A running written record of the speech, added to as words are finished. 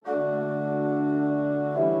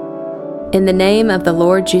In the name of the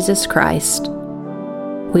Lord Jesus Christ,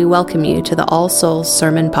 we welcome you to the All Souls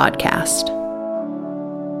Sermon Podcast.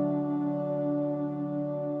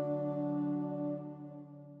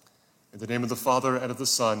 In the name of the Father, and of the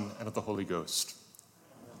Son, and of the Holy Ghost.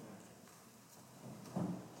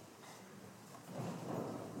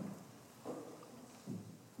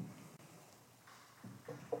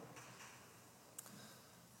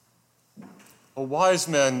 A wise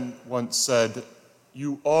man once said,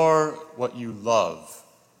 "You are what you love."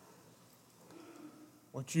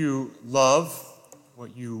 What you love,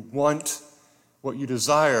 what you want, what you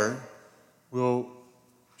desire will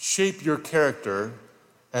shape your character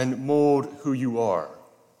and mold who you are.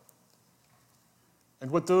 And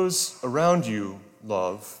what those around you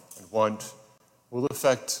love and want will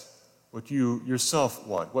affect what you yourself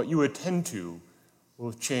want. What you attend to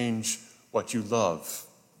will change what you love.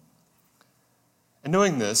 And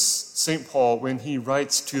knowing this, St. Paul, when he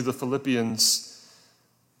writes to the Philippians,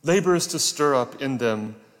 labors to stir up in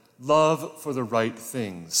them love for the right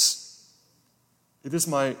things. "It is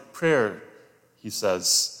my prayer," he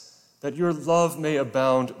says, "that your love may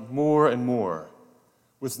abound more and more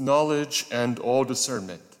with knowledge and all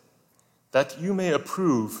discernment, that you may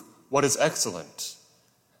approve what is excellent,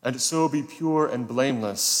 and so be pure and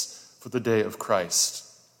blameless for the day of Christ."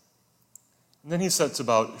 And then he sets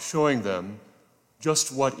about showing them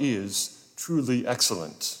just what is truly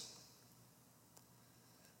excellent.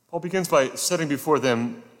 Paul begins by setting before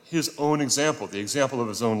them his own example, the example of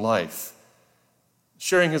his own life,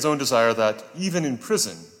 sharing his own desire that even in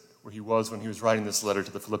prison, where he was when he was writing this letter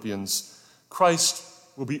to the Philippians, Christ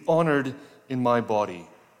will be honored in my body,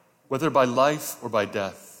 whether by life or by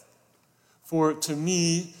death. For to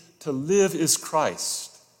me, to live is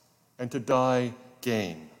Christ, and to die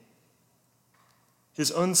gain. His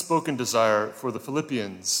unspoken desire for the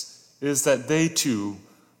Philippians is that they too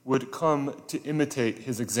would come to imitate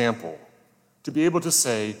his example, to be able to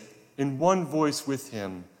say in one voice with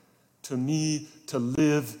him, "To me, to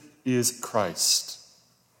live is Christ."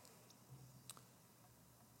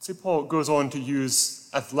 St. Paul goes on to use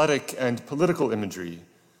athletic and political imagery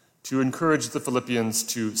to encourage the Philippians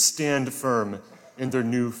to stand firm in their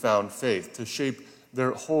newfound faith, to shape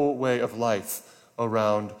their whole way of life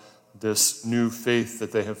around this new faith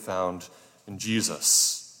that they have found in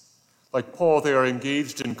Jesus. Like Paul, they are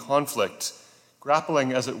engaged in conflict,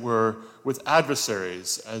 grappling, as it were, with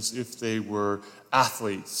adversaries as if they were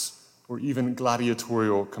athletes or even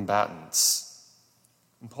gladiatorial combatants.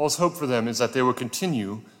 And Paul's hope for them is that they will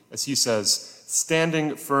continue, as he says,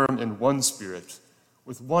 standing firm in one spirit,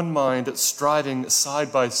 with one mind, striving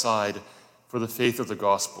side by side for the faith of the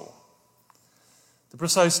gospel. The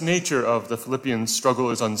precise nature of the Philippians'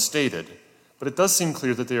 struggle is unstated, but it does seem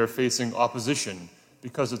clear that they are facing opposition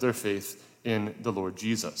because of their faith in the Lord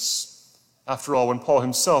Jesus. After all, when Paul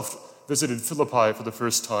himself visited Philippi for the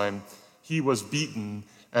first time, he was beaten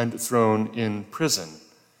and thrown in prison.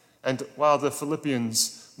 And while the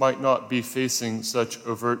Philippians might not be facing such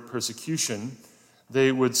overt persecution,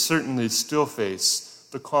 they would certainly still face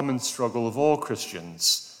the common struggle of all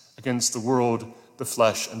Christians against the world, the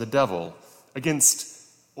flesh, and the devil, against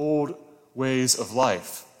old ways of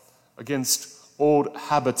life, against old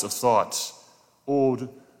habits of thought, old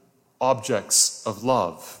objects of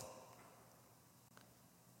love.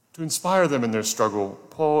 To inspire them in their struggle,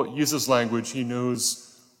 Paul uses language he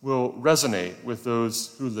knows will resonate with those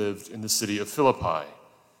who lived in the city of Philippi,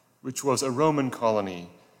 which was a Roman colony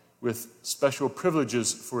with special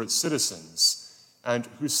privileges for its citizens, and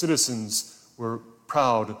whose citizens were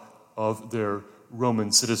proud of their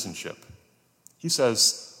Roman citizenship. He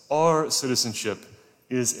says, "Our citizenship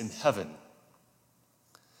is in heaven."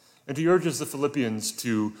 And he urges the Philippians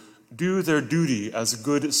to do their duty as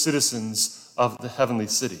good citizens of the heavenly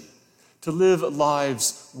city, to live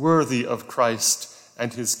lives worthy of Christ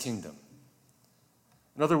and his kingdom.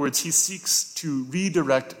 In other words, he seeks to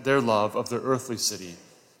redirect their love of their earthly city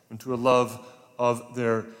into a love of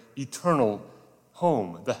their eternal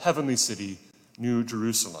home, the heavenly city, New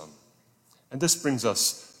Jerusalem. And this brings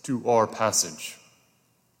us to our passage.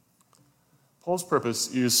 Paul's purpose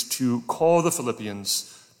is to call the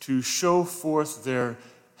Philippians to show forth their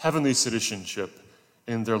heavenly citizenship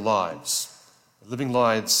in their lives, living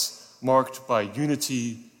lives marked by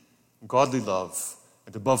unity, godly love,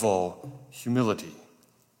 and above all, humility.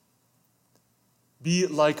 Be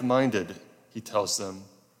like-minded, he tells them,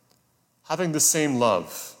 having the same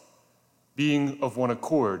love, being of one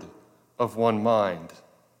accord, of one mind.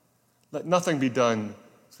 Let nothing be done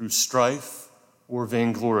through strife or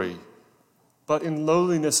vainglory, but in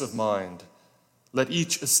lowliness of mind, let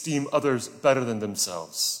each esteem others better than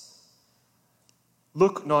themselves.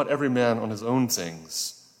 Look not every man on his own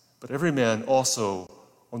things, but every man also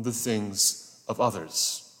on the things of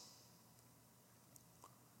others.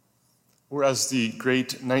 Or as the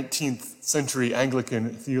great 19th century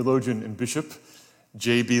Anglican theologian and bishop,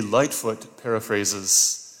 J.B. Lightfoot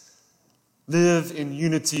paraphrases, live in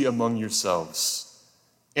unity among yourselves,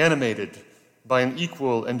 animated by an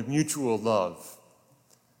equal and mutual love.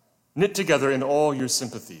 Knit together in all your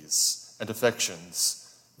sympathies and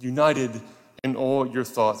affections, united in all your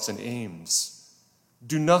thoughts and aims.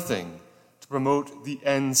 Do nothing to promote the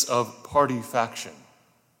ends of party faction,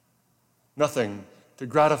 nothing to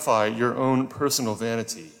gratify your own personal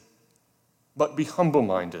vanity, but be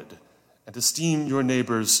humble-minded and esteem your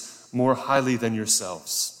neighbors more highly than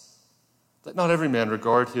yourselves. Let not every man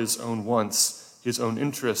regard his own wants, his own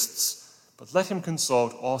interests, but let him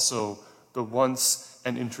consult also the wants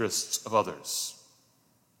and interests of others.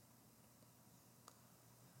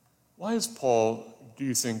 Why is Paul, do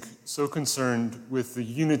you think, so concerned with the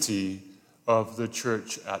unity of the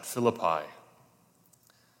church at Philippi?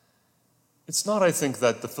 It's not, I think,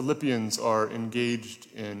 that the Philippians are engaged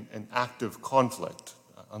in an active conflict,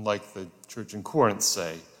 unlike the church in Corinth,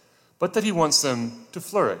 say, but that he wants them to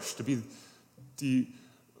flourish, to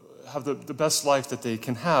have the best life that they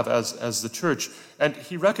can have as the church. And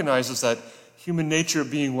he recognizes that human nature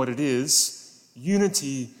being what it is,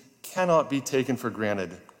 unity cannot be taken for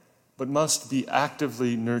granted, but must be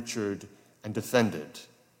actively nurtured and defended.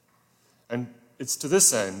 And it's to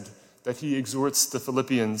this end that he exhorts the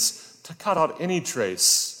Philippians to cut out any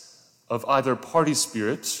trace of either party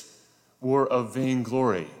spirit or of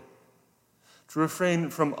vainglory, to refrain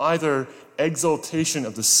from either exaltation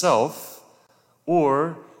of the self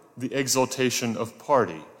or the exaltation of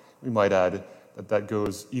party. We might add that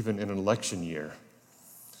goes even in an election year.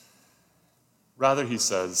 Rather, he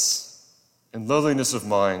says, in lowliness of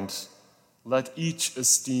mind, let each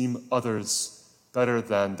esteem others better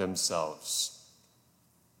than themselves.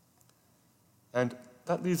 And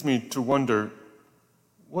that leads me to wonder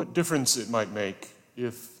what difference it might make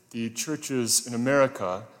if the churches in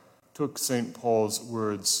America took St. Paul's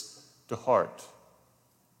words to heart.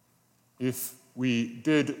 If we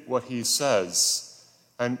did what he says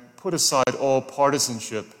and put aside all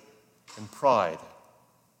partisanship and pride.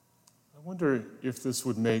 I wonder if this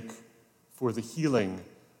would make for the healing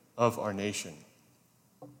of our nation.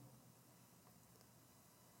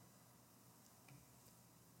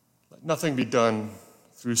 Let nothing be done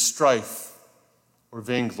through strife or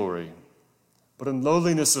vainglory, but in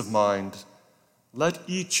lowliness of mind, let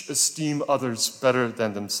each esteem others better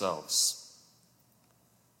than themselves.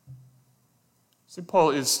 St.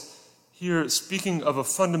 Paul is here speaking of a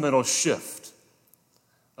fundamental shift,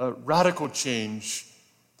 a radical change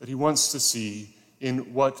that he wants to see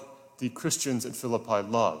in what the Christians at Philippi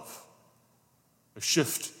love, a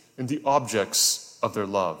shift in the objects of their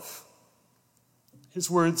love. His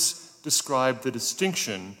words describe the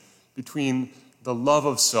distinction between the love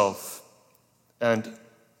of self and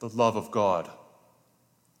the love of God.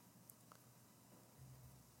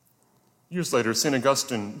 Years later, St.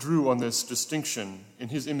 Augustine drew on this distinction in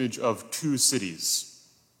his image of two cities,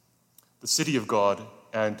 the city of God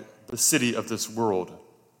and the city of this world.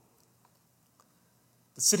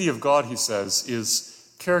 The city of God, he says, is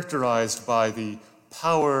characterized by the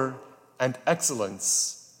power and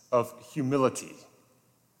excellence of humility,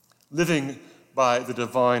 living by the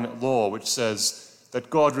divine law, which says that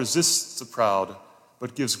God resists the proud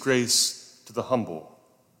but gives grace to the humble.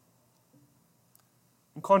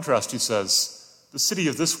 In contrast, he says, the city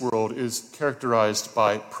of this world is characterized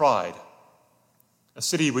by pride, a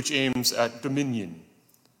city which aims at dominion,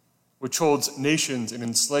 which holds nations in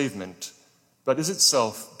enslavement, but is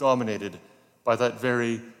itself dominated by that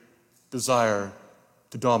very desire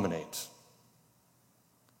to dominate.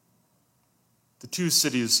 The two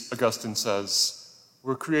cities, Augustine says,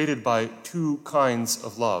 were created by two kinds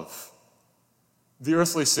of love. The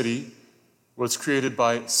earthly city was created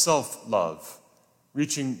by self-love,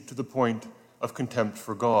 reaching to the point of contempt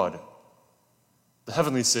for God. The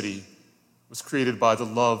heavenly city was created by the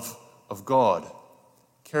love of God,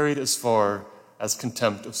 carried as far as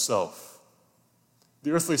contempt of self.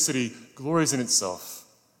 The earthly city glories in itself.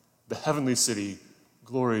 The heavenly city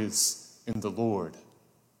glories in the Lord.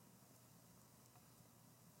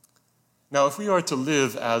 Now, if we are to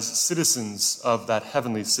live as citizens of that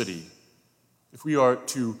heavenly city, if we are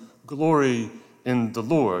to glory in the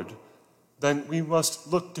Lord, then we must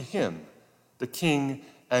look to him, the King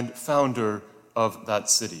and founder of that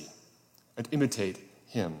city, and imitate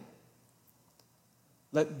him.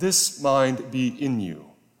 Let this mind be in you,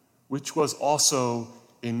 which was also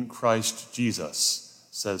in Christ Jesus,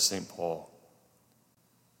 says St. Paul.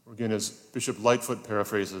 Or again, as Bishop Lightfoot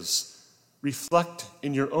paraphrases, reflect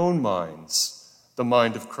in your own minds the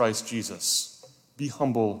mind of Christ Jesus. Be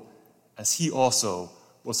humble as he also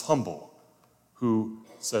was humble, who,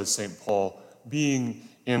 says St. Paul, being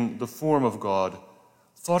in the form of God,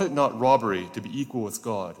 thought it not robbery to be equal with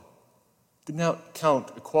God, did not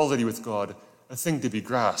count equality with God a thing to be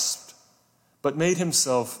grasped, but made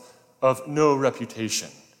himself of no reputation,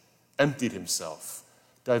 emptied himself,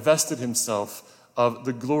 divested himself of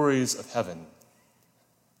the glories of heaven,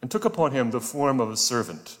 and took upon him the form of a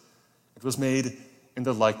servant. It was made in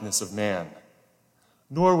the likeness of man.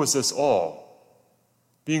 Nor was this all.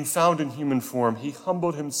 Being found in human form, he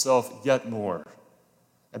humbled himself yet more,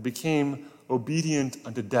 and became obedient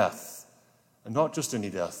unto death, and not just any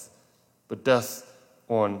death, but death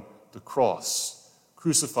on the cross,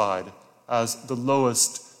 crucified as the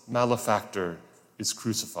lowest malefactor is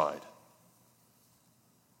crucified.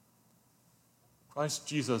 Christ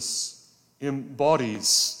Jesus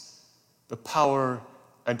embodies the power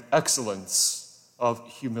and excellence of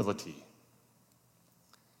humility.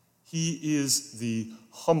 He is the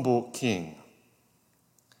humble King,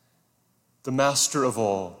 the master of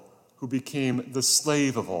all, who became the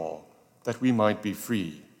slave of all, that we might be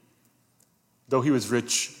free. Though he was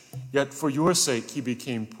rich, yet for your sake he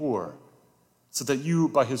became poor, so that you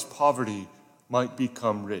by his poverty might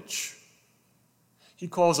become rich. He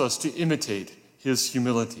calls us to imitate his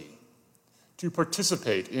humility, to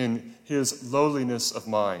participate in his lowliness of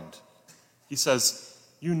mind. He says,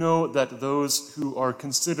 you know that those who are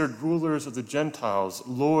considered rulers of the Gentiles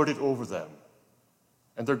lord it over them,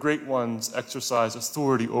 and their great ones exercise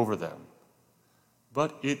authority over them.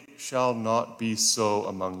 But it shall not be so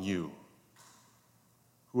among you.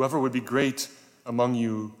 Whoever would be great among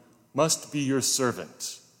you must be your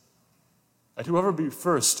servant, and whoever be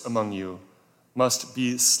first among you must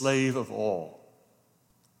be slave of all.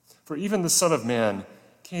 For even the Son of Man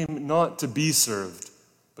came not to be served,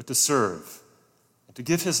 but to serve, and to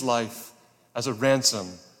give his life as a ransom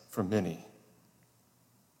for many.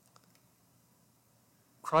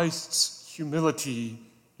 Christ's humility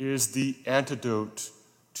is the antidote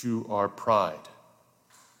to our pride.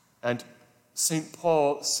 And St.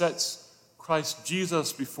 Paul sets Christ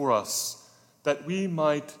Jesus before us that we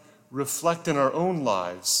might reflect in our own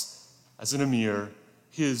lives, as in a mirror,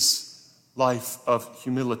 his life of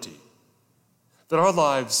humility. That our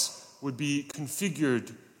lives would be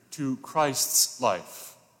configured to Christ's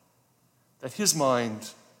life. That his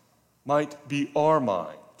mind might be our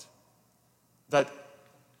mind. That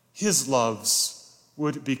his loves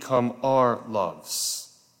would become our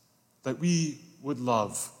loves. That we would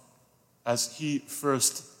love as he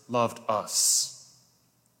first loved us.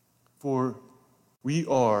 For we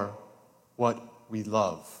are what we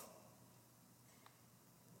love.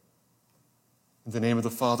 In the name of the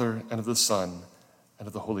Father, and of the Son, and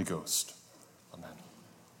of the Holy Ghost.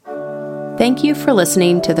 Amen. Thank you for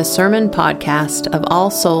listening to the sermon podcast of All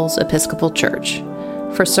Souls Episcopal Church.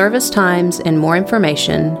 For service times and more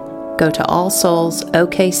information, go to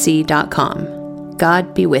allsoulsokc.com.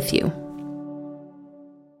 God be with you.